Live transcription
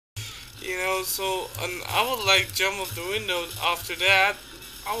You know, so I would like jump off the window. After that,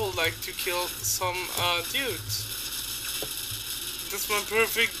 I would like to kill some dudes. That's my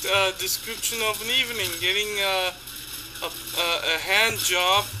perfect description of an evening. Getting a hand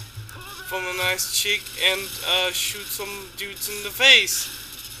job from a nice chick and shoot some dudes in the face.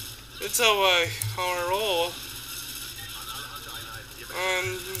 That's how I roll.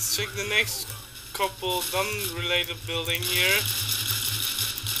 And let's check the next couple gun-related building here.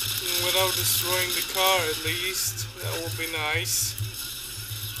 Without destroying the car, at least. That would be nice.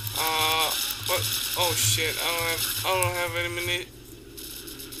 What? Oh shit! I don't have any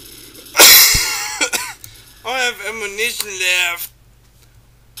I don't have ammunition left.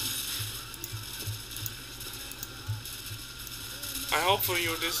 I hope for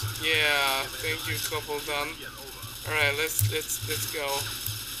you this. Yeah, thank you, couple done. All right, let's go.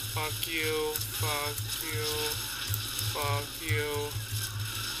 Fuck you, fuck you, fuck you.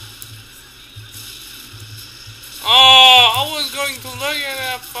 Oh, I was going to look at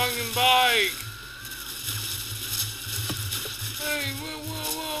that fucking bike. Hey,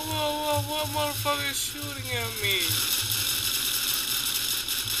 whoa, what motherfucker is shooting at me?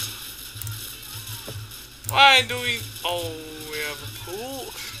 Why do we... Oh, we have a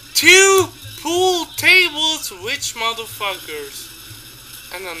pool? 2 pool tables, rich motherfuckers.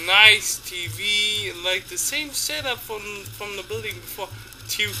 And a nice TV, like the same setup from the building before.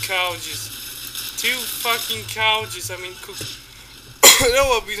 2 couches. 2 fucking couches. I mean, that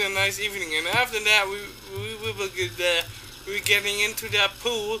will be a nice evening. And after that, we will get there. We're getting into that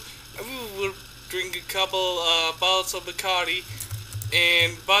pool, and we will drink a couple bottles of Bacardi.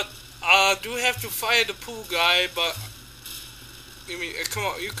 But I do have to fire the pool guy. But I mean, come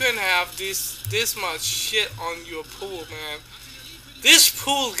on, you couldn't have this much shit on your pool, man. This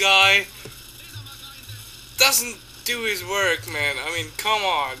pool guy doesn't do his work, man. I mean, come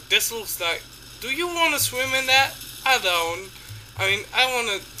on. This looks like. Do you want to swim in that? I don't. I mean, I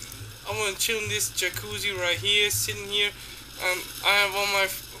wanna chill in this jacuzzi right here, sitting here. I have all my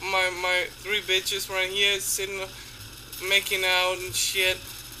 3 bitches right here, sitting, making out and shit.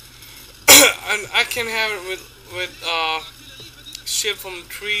 And I can have it with shit from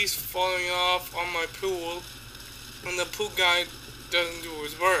trees falling off on my pool, and the pool guy doesn't do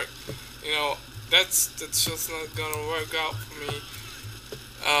his work. You know, that's just not gonna work out for me.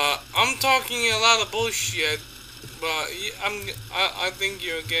 I'm talking a lot of bullshit, but I think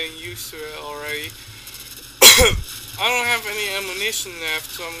you're getting used to it already. I don't have any ammunition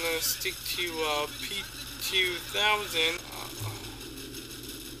left, so I'm gonna stick to P2000.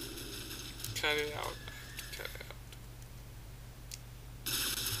 Cut it out. Cut it out.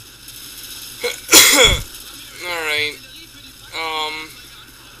 Alright.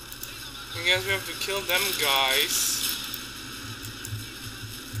 I guess we have to kill them guys.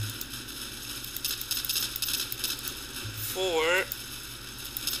 For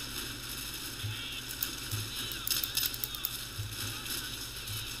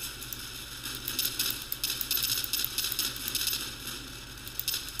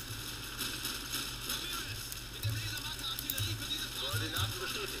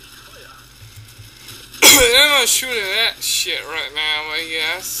they're not shooting that shit right now, I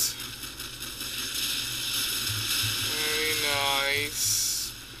guess. Very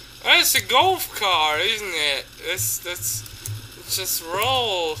nice. That's a golf car, isn't it? Let's just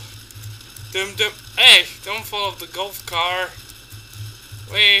roll. Hey, don't fall off the golf car.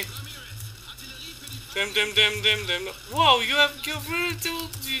 Wait. Whoa, you really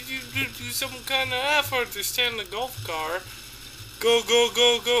do some kind of effort to stay in the golf car. Go.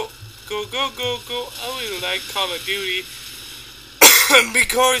 I really like Call of Duty.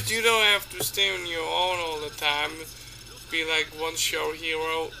 Because you don't have to stay on your own all the time. Be like one show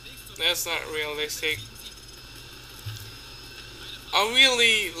hero. That's not realistic. I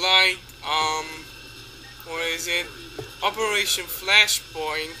really like, what is it? Operation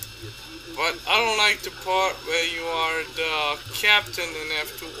Flashpoint. But I don't like the part where you are the captain and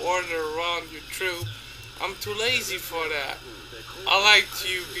have to order around your troop. I'm too lazy for that. I like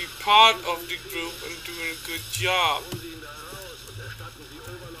to be part of the group and doing a good job.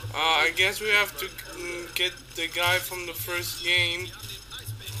 I guess we have to get the guy from the first game.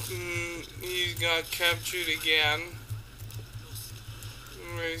 He got captured again.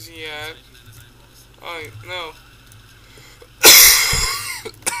 Where is he at? Oh, no.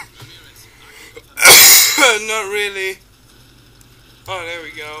 Not really. Oh, there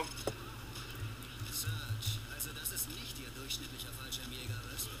we go.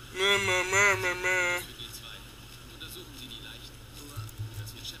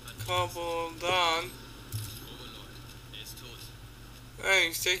 Couple done. Hey,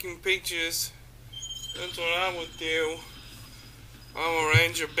 he's taking pictures. That's what I would do. I'm a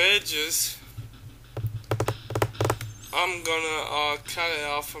ranger badges. I'm gonna cut it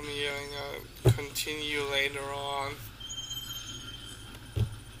off from here and continue later on.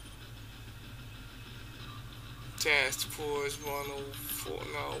 Task Force 104,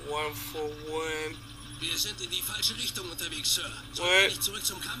 no, 141. Wir sind in die falsche Richtung unterwegs, Sir. Sollen wir nicht zurück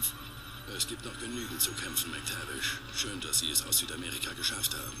zum Kampf? Es gibt noch genügend zu kämpfen, McTavish. Schön, dass Sie es aus Südamerika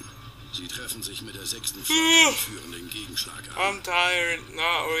geschafft haben. Sie treffen sich mit der 6. Flotte und führen den Gegenschlag an. I'm tired,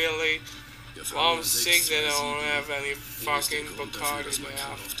 not really. I'm sick that I don't have any fucking Bacardi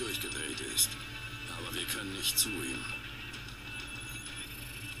now. Durchgedreht ist. Aber wir können nicht zu ihm.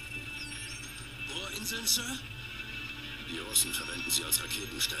 Bohrinseln, Sir? Die Russen verwenden sie als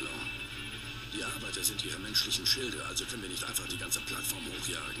Raketenstellung. Die Arbeiter sind ihre menschlichen Schilde, also können wir nicht einfach die ganze Plattform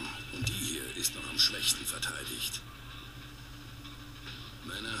hochjagen. Und die hier ist noch am schwächsten verteidigt.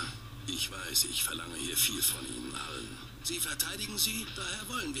 Männer, ich weiß, ich verlange hier viel von Ihnen allen. Sie verteidigen sie, daher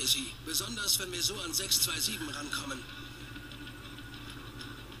wollen wir sie. Besonders, wenn wir so an 627 rankommen.